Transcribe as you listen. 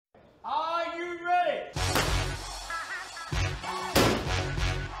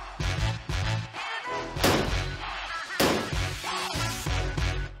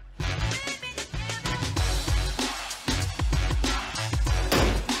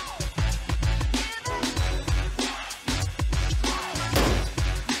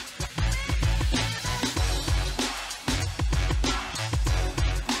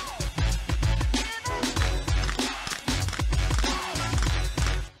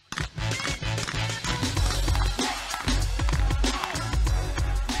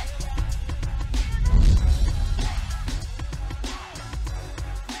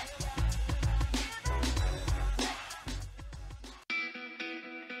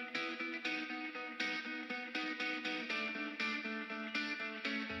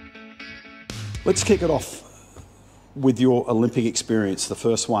Let's kick it off with your Olympic experience, the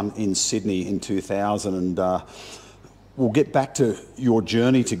first one in Sydney in 2000, and we'll get back to your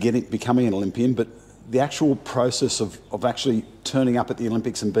journey to becoming an Olympian, but the actual process of actually turning up at the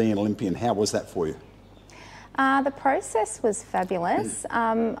Olympics and being an Olympian, how was that for you? The process was fabulous.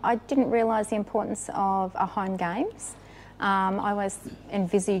 I didn't realise the importance of a home games. I always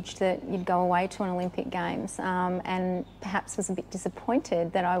envisaged that you'd go away to an Olympic Games and perhaps was a bit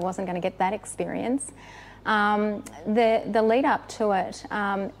disappointed that I wasn't going to get that experience. The lead up to it,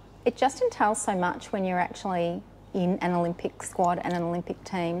 it just entails so much when you're actually in an Olympic squad and an Olympic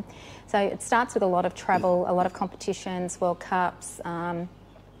team. So it starts with a lot of travel, a lot of competitions, World Cups,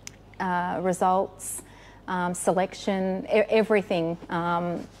 results, selection, everything.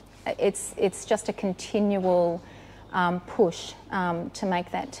 It's just a continual push to make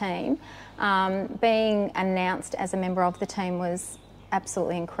that team. Being announced as a member of the team was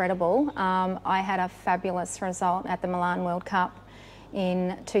absolutely incredible. I had a fabulous result at the Milan World Cup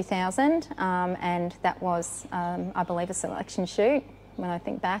in 2000, and that was, I believe, a selection shoot when I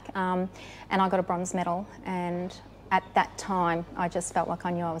think back, and I got a bronze medal, and at that time I just felt like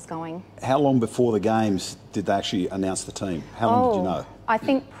I knew I was going. How long before the Games did they actually announce the team? How long did you know? I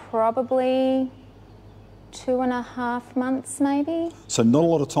think probably 2.5 months maybe. So not a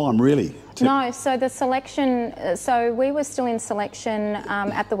lot of time really? No, so the selection, so we were still in selection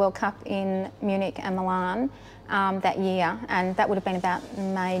at the World Cup in Munich and Milan that year, and that would have been about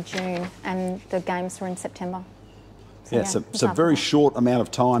May, June, and the Games were in September. So very short amount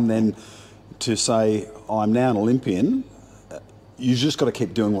of time then to say, I'm now an Olympian. You just got to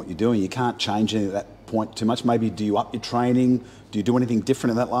keep doing what you're doing. You can't change anything at that point too much. Maybe do you up your training? Do you do anything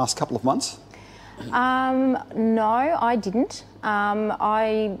different in that last couple of months? No, I didn't.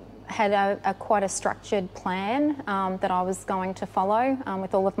 I had quite a structured plan that I was going to follow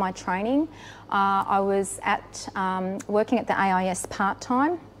with all of my training. I was working at the AIS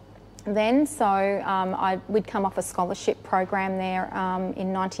part-time then, so we'd come off a scholarship program there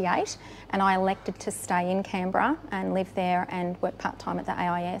in '98, and I elected to stay in Canberra and live there and work part-time at the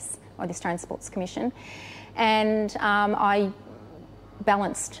AIS, or the Australian Sports Commission, and I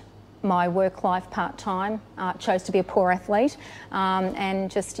balanced my work life part-time, chose to be a poor athlete, and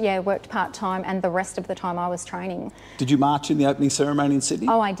just, worked part-time, and the rest of the time I was training. Did you march in the opening ceremony in Sydney?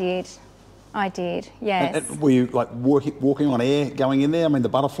 Oh, I did, yes. And were you like walking on air going in there? I mean, the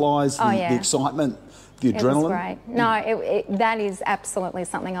butterflies, the excitement, the adrenaline? It was great. No, that is absolutely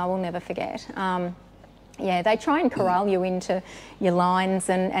something I will never forget. They try and corral you into your lines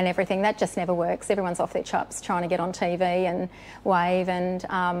and everything. That just never works. Everyone's off their chops trying to get on TV and wave and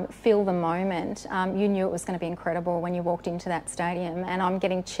feel the moment. You knew it was going to be incredible when you walked into that stadium, and I'm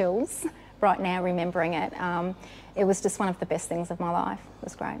getting chills right now remembering it. It was just one of the best things of my life. It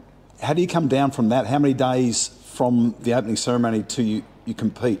was great. How do you come down from that? How many days from the opening ceremony to you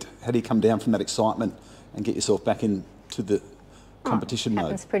compete? How do you come down from that excitement and get yourself back into the competition mode?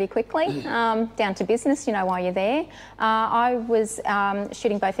 Happens pretty quickly. Down to business, you know why you're there. I was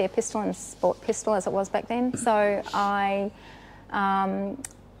shooting both air pistol and sport pistol as it was back then, so I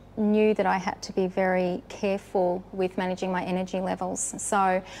knew that I had to be very careful with managing my energy levels.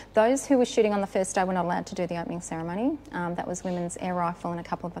 So those who were shooting on the first day were not allowed to do the opening ceremony. That was women's air rifle and a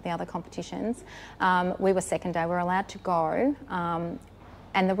couple of the other competitions. We were second day, we were allowed to go.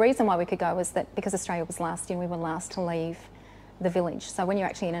 And the reason why we could go was that because Australia was last in, we were last to leave the village. So when you're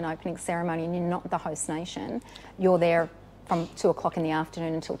actually in an opening ceremony and you're not the host nation, you're there from 2 o'clock in the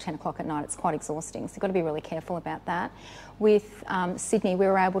afternoon until 10 o'clock at night. It's quite exhausting, so you've got to be really careful about that. With Sydney, we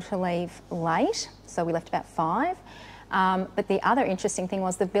were able to leave late, so we left about 5. But the other interesting thing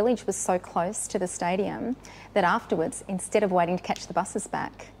was the village was so close to the stadium that afterwards, instead of waiting to catch the buses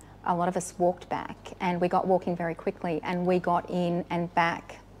back, a lot of us walked back, and we got walking very quickly, and we got in and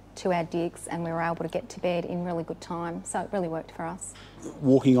back to our digs, and we were able to get to bed in really good time. So it really worked for us.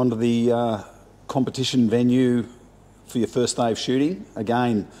 Walking onto the competition venue for your first day of shooting,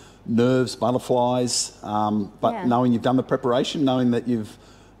 again, nerves, butterflies, but knowing you've done the preparation, knowing that you've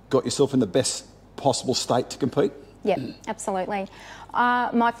got yourself in the best possible state to compete? Yep, absolutely.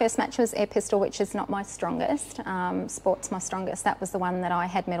 My first match was air pistol, which is not my strongest. Sport's my strongest. That was the one that I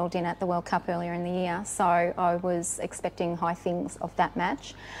had medalled in at the World Cup earlier in the year, so I was expecting high things of that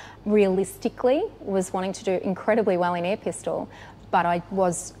match. Realistically, was wanting to do incredibly well in air pistol, but I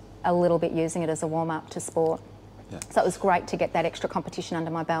was a little bit using it as a warm-up to sport. Yeah. So it was great to get that extra competition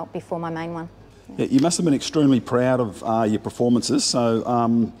under my belt before my main one. Yeah, you must have been extremely proud of your performances.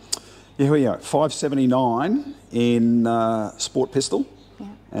 So, here we are, 579 in sport pistol,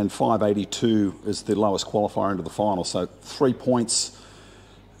 and 582 is the lowest qualifier into the final. So 3 points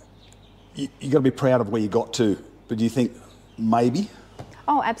you got to be proud of where you got to, but do you think maybe?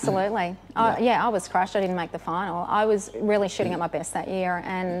 Oh, absolutely. Yeah, I was crushed. I didn't make the final. I was really shooting at my best that year,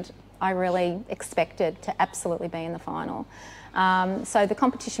 and I really expected to absolutely be in the final. So the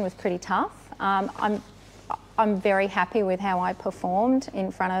competition was pretty tough. I'm very happy with how I performed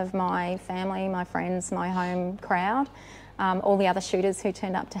in front of my family, my friends, my home crowd, all the other shooters who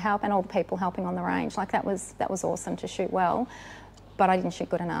turned up to help, and all the people helping on the range. Like that was awesome to shoot well, but I didn't shoot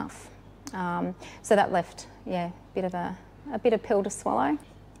good enough. So that left, yeah, a bit of pill to swallow.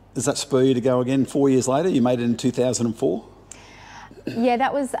 Does that spur you to go again 4 years later? You made it in 2004? Yeah,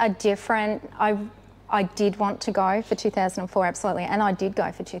 that was a different... I did want to go for 2004, absolutely, and I did go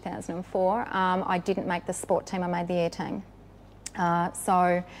for 2004. I didn't make the sport team, I made the air team.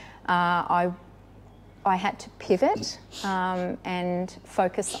 So I had to pivot and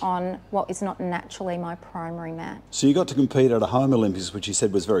focus on what is not naturally my primary match. So you got to compete at a home Olympics, which you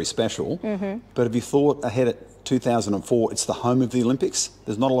said was very special, but have you thought ahead at 2004, it's the home of the Olympics?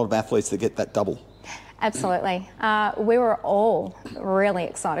 There's not a lot of athletes that get that double. Absolutely. We were all really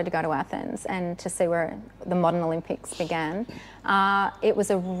excited to go to Athens and to see where the modern Olympics began. It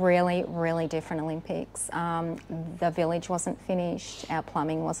was a really, really different Olympics. The village wasn't finished, our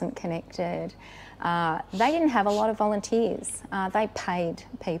plumbing wasn't connected. They didn't have a lot of volunteers. They paid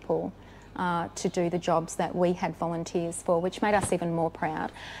people to do the jobs that we had volunteers for, which made us even more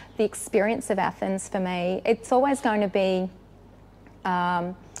proud. The experience of Athens for me, it's always going to be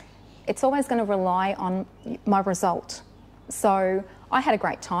it's always going to rely on my result. So I had a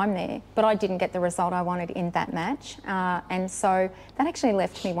great time there, but I didn't get the result I wanted in that match. And so that actually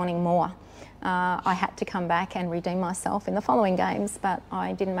left me wanting more. I had to come back and redeem myself in the following games, but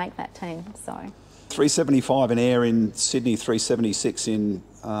I didn't make that team, so. 375 in air in Sydney, 376 in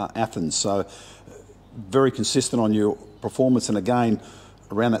Athens. So very consistent on your performance, and again,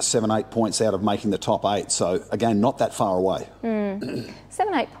 around that 7-8 points out of making the top 8. So again, not that far away.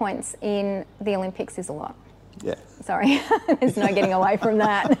 7-8 points in the Olympics is a lot. Yeah. Sorry, there's no getting away from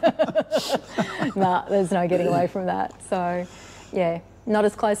that. No, there's no getting away from that. So, yeah, not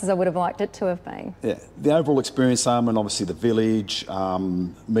as close as I would have liked it to have been. Yeah. The overall experience, and obviously the village,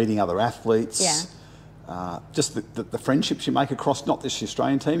 meeting other athletes. Yeah. Just the friendships you make across not just the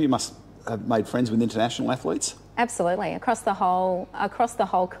Australian team, you must have made friends with international athletes. Absolutely. Across the whole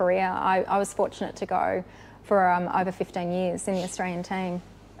career, I was fortunate to go for over 15 years in the Australian team.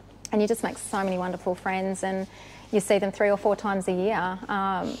 And you just make so many wonderful friends, and you see them 3 or 4 times a year.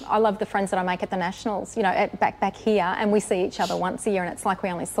 I love the friends that I make at the Nationals, you know, back here, and we see each other once a year, and it's like we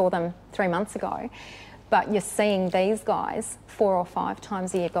only saw them 3 months ago. But you're seeing these guys 4 or 5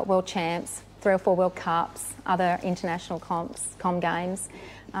 times a year. You've got world champs, 3 or 4 World Cups, other international com games.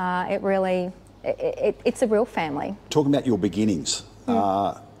 It's a real family. Talking about your beginnings,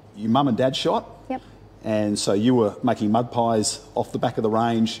 your mum and dad shot. Yep. And so you were making mud pies off the back of the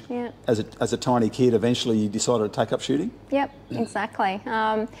range. Yeah. As a tiny kid. Eventually you decided to take up shooting? Yep, exactly.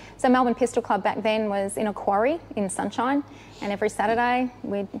 So Melbourne Pistol Club back then was in a quarry in Sunshine, and every Saturday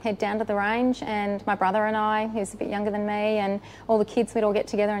we'd head down to the range, and my brother and I, who's a bit younger than me, and all the kids, we'd all get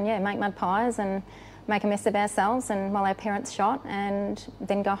together and make mud pies and make a mess of ourselves, and while our parents shot, and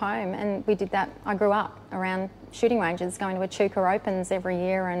then go home. And we did that. I grew up around shooting ranges, going to Echuca Opens every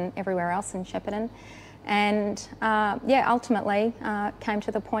year and everywhere else in Shepparton. And ultimately came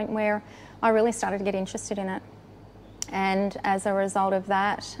to the point where I really started to get interested in it. And as a result of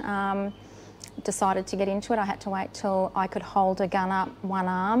that, decided to get into it. I had to wait till I could hold a gun up with one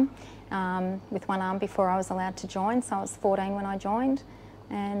arm before I was allowed to join. So I was 14 when I joined,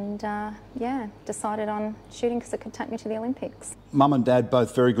 and decided on shooting because it could take me to the Olympics. Mum and Dad,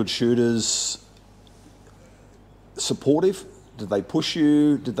 both very good shooters. Supportive? Did they push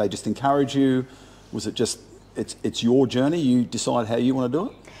you? Did they just encourage you? Was it just, it's your journey, you decide how you want to do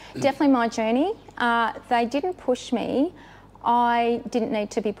it? Definitely my journey. They didn't push me. I didn't need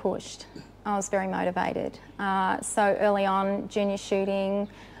to be pushed. I was very motivated. So early on, junior shooting,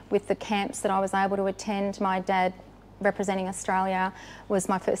 with the camps that I was able to attend, my dad, representing Australia, was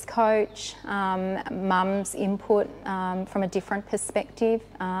my first coach. Mum's input from a different perspective.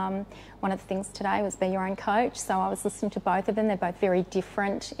 One of the things today was be your own coach, so I was listening to both of them. They're both very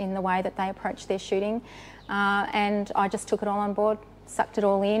different in the way that they approach their shooting, and I just took it all on board, sucked it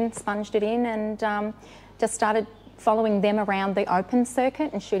all in, sponged it in, and just started following them around the open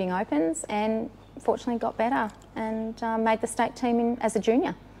circuit and shooting opens, and fortunately got better and made the state team as a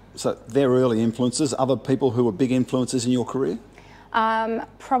junior. So they're early influences. Other people who were big influences in your career?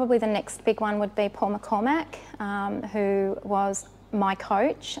 Probably the next big one would be Paul McCormack, who was my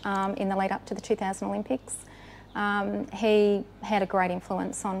coach in the lead up to the 2000 Olympics. He had a great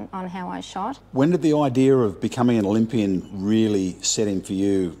influence on how I shot. When did the idea of becoming an Olympian really set in for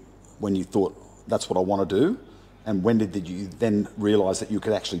you, when you thought, that's what I want to do? And when did you then realise that you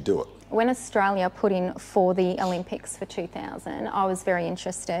could actually do it? When Australia put in for the Olympics for 2000, I was very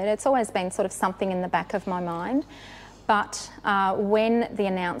interested. It's always been sort of something in the back of my mind. But when the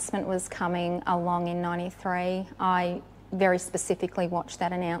announcement was coming along in '93, I very specifically watched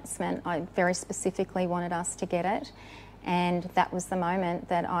that announcement. I very specifically wanted us to get it. And that was the moment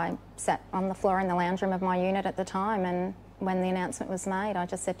that I sat on the floor in the lounge room of my unit at the time, and when the announcement was made, I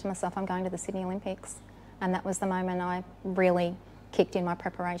just said to myself, I'm going to the Sydney Olympics. And that was the moment I really kicked in my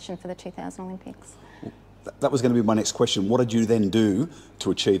preparation for the 2000 Olympics. That was going to be my next question. What did you then do to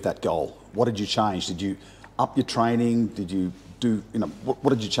achieve that goal? What did you change? Did you up your training? Did you do, what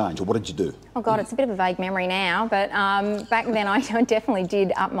did you change, or what did you do? Oh God, it's a bit of a vague memory now, but back then I definitely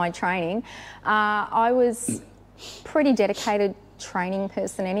did up my training. I was pretty dedicated training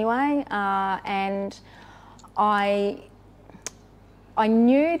person anyway, and I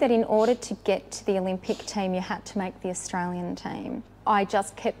knew that in order to get to the Olympic team, you had to make the Australian team. I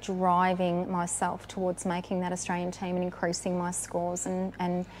just kept driving myself towards making that Australian team and increasing my scores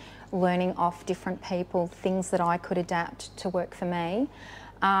and learning off different people, things that I could adapt to work for me.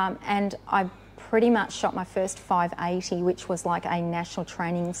 And I pretty much shot my first 580, which was like a national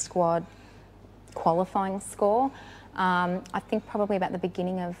training squad qualifying score. I think probably about the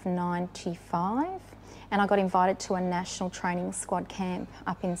beginning of '95. And I got invited to a national training squad camp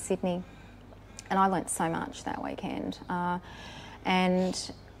up in Sydney. And I learnt so much that weekend.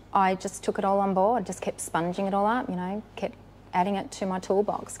 And I just took it all on board, just kept sponging it all up, kept adding it to my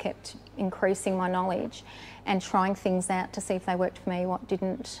toolbox, kept increasing my knowledge and trying things out to see if they worked for me, what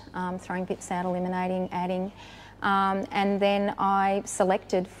didn't, throwing bits out, eliminating, adding. And then I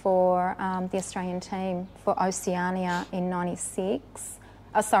selected for the Australian team for Oceania in '96,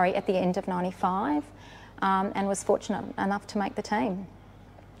 at the end of '95. And was fortunate enough to make the team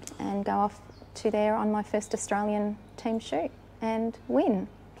and go off to there on my first Australian team shoot and win.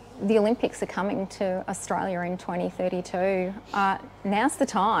 The Olympics are coming to Australia in 2032. Now's the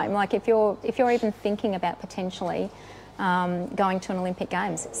time. Like if you're even thinking about potentially going to an Olympic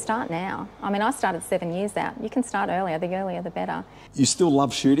Games, start now. I mean, I started 7 years out. You can start earlier. The earlier, the better. You still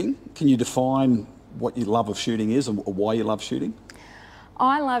love shooting? Can you define what your love of shooting is and why you love shooting?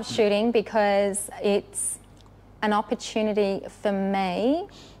 I love shooting because it's an opportunity for me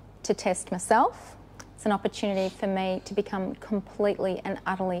to test myself. It's an opportunity for me to become completely and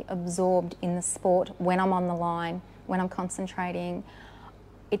utterly absorbed in the sport when I'm on the line, when I'm concentrating.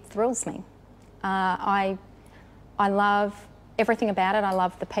 It thrills me. I love everything about it. I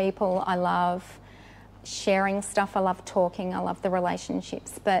love the people. I love sharing stuff. I love talking. I love the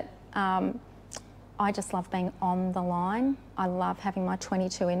relationships. But I just love being on the line. I love having my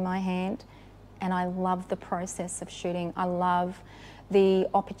 .22 in my hand, and I love the process of shooting. I love the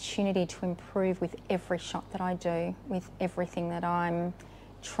opportunity to improve with every shot that I do, with everything that I'm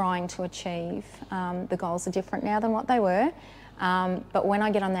trying to achieve. The goals are different now than what they were, but when I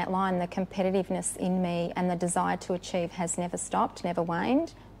get on that line, the competitiveness in me and the desire to achieve has never stopped, never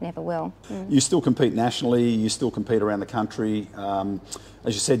waned, never will. You still compete nationally, you still compete around the country.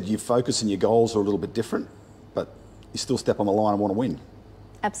 As you said, your focus and your goals are a little bit different, but you still step on the line and want to win.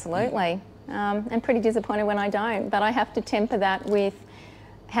 Absolutely. I'm pretty disappointed when I don't, but I have to temper that with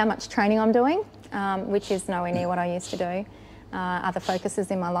how much training I'm doing, which is nowhere near what I used to do. Other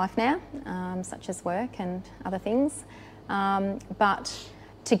focuses in my life now, such as work and other things. But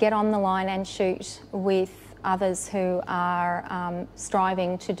to get on the line and shoot with others who are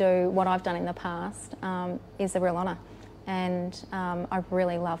striving to do what I've done in the past is a real honour. And I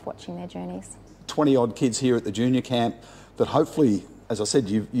really love watching their journeys. 20 odd kids here at the junior camp that hopefully, as I said,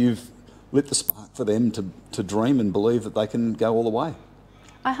 you've lit the spark for them to dream and believe that they can go all the way.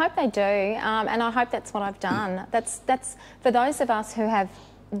 I hope they do, and I hope that's what I've done. That's for those of us who have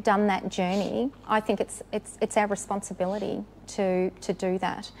done that journey. I think it's our responsibility to do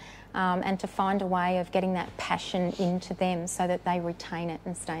that, and to find a way of getting that passion into them so that they retain it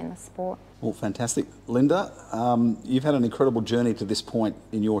and stay in the sport. Well, fantastic. Linda, you've had an incredible journey to this point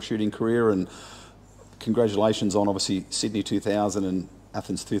in your shooting career, and congratulations on obviously Sydney 2000 and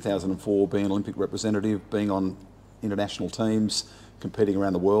Athens 2004, being an Olympic representative, being on international teams, competing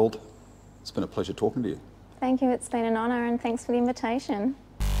around the world. It's been a pleasure talking to you. Thank you, it's been an honour, and thanks for the invitation.